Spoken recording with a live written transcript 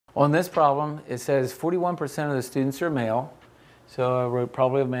On this problem, it says 41% of the students are male. So I wrote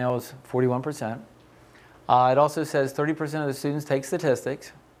probability of male is 41%. It also says 30% of the students take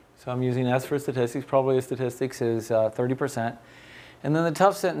statistics. So I'm using S for statistics. Probability of statistics is 30%. And then the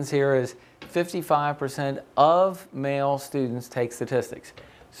tough sentence here is 55% of male students take statistics.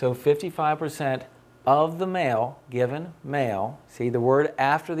 So 55% of the male, given male, see the word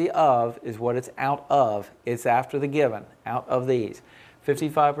after the of is what it's out of. It's after the given, out of these.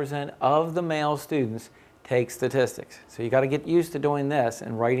 55% of the male students take statistics. So you got to get used to doing this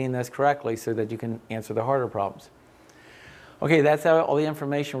and writing this correctly so that you can answer the harder problems. Okay, that's all the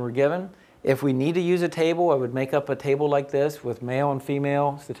information we're given. If we need to use a table, I would make up a table like this with male and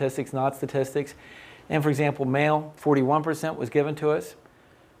female, statistics, not statistics. And for example, male, 41% was given to us.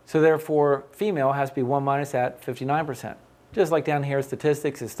 So therefore, female has to be 1 minus that, 59%. Just like down here,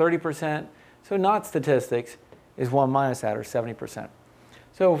 statistics is 30%. So not statistics is 1 minus that, or 70%.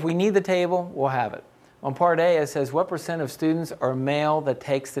 So if we need the table, we'll have it. On part A, it says what percent of students are male that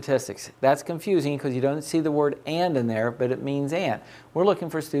take statistics. That's confusing because you don't see the word and in there, but it means and. We're looking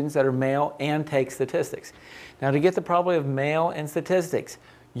for students that are male and take statistics. Now to get the probability of male and statistics,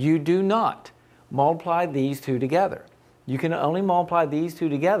 you do not multiply these two together. You can only multiply these two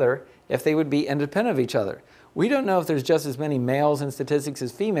together if they would be independent of each other. We don't know if there's just as many males in statistics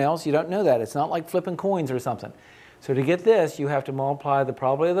as females. You don't know that. It's not like flipping coins or something. So to get this, you have to multiply the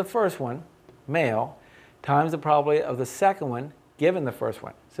probability of the first one, male, times the probability of the second one, given the first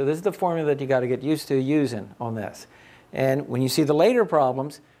one. So this is the formula that you got to get used to using on this. And when you see the later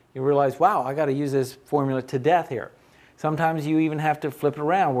problems, you realize, wow, I got to use this formula to death here. Sometimes you even have to flip it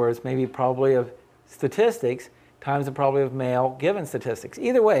around where it's maybe probability of statistics times the probability of male given statistics.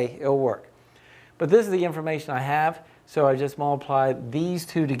 Either way, it'll work. But this is the information I have, so I just multiply these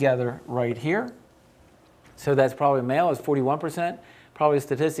two together right here. So that's probability of male is 41%. Probability of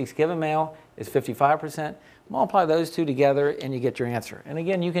statistics given male is 55%. Multiply those two together and you get your answer. And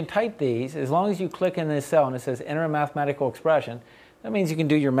again, you can type these as long as you click in this cell and it says enter a mathematical expression. That means you can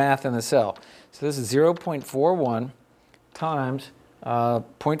do your math in the cell. So this is 0.41 times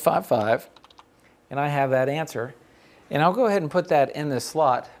 0.55, and I have that answer. And I'll go ahead and put that in this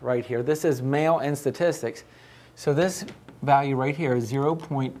slot right here. This is male and statistics. So this value right here is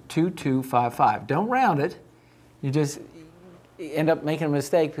 0.2255. Don't round it. You just end up making a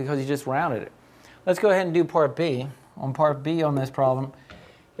mistake because you just rounded it. Let's go ahead and do part B. On part B on this problem,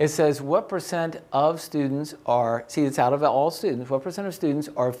 it says what percent of students are, see it's out of all students, what percent of students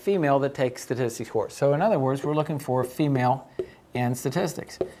are female that take statistics course? So in other words, we're looking for female and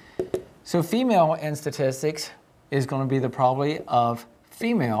statistics. So female and statistics is going to be the probability of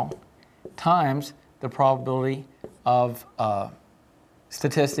female times the probability of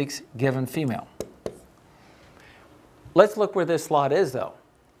statistics given female. Let's look where this slot is though.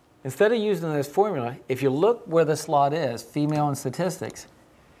 Instead of using this formula, if you look where the slot is, female and statistics,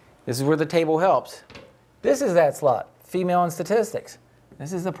 this is where the table helps. This is that slot, female and statistics.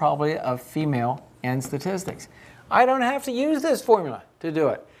 This is the probability of female and statistics. I don't have to use this formula to do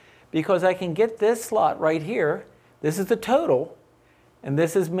it because I can get this slot right here. This is the total, and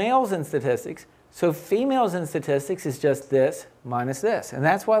this is males in statistics. So females in statistics is just this minus this. And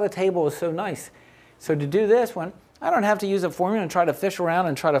that's why the table is so nice. So to do this one, I don't have to use a formula and try to fish around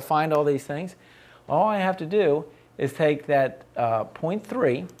and try to find all these things. All I have to do is take that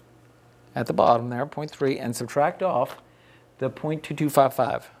 0.3 at the bottom there, 0.3, and subtract off the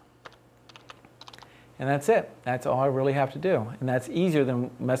 0.2255. And that's it. That's all I really have to do. And that's easier than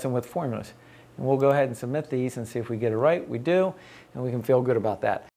messing with formulas. And we'll go ahead and submit these and see if we get it right. We do, and we can feel good about that.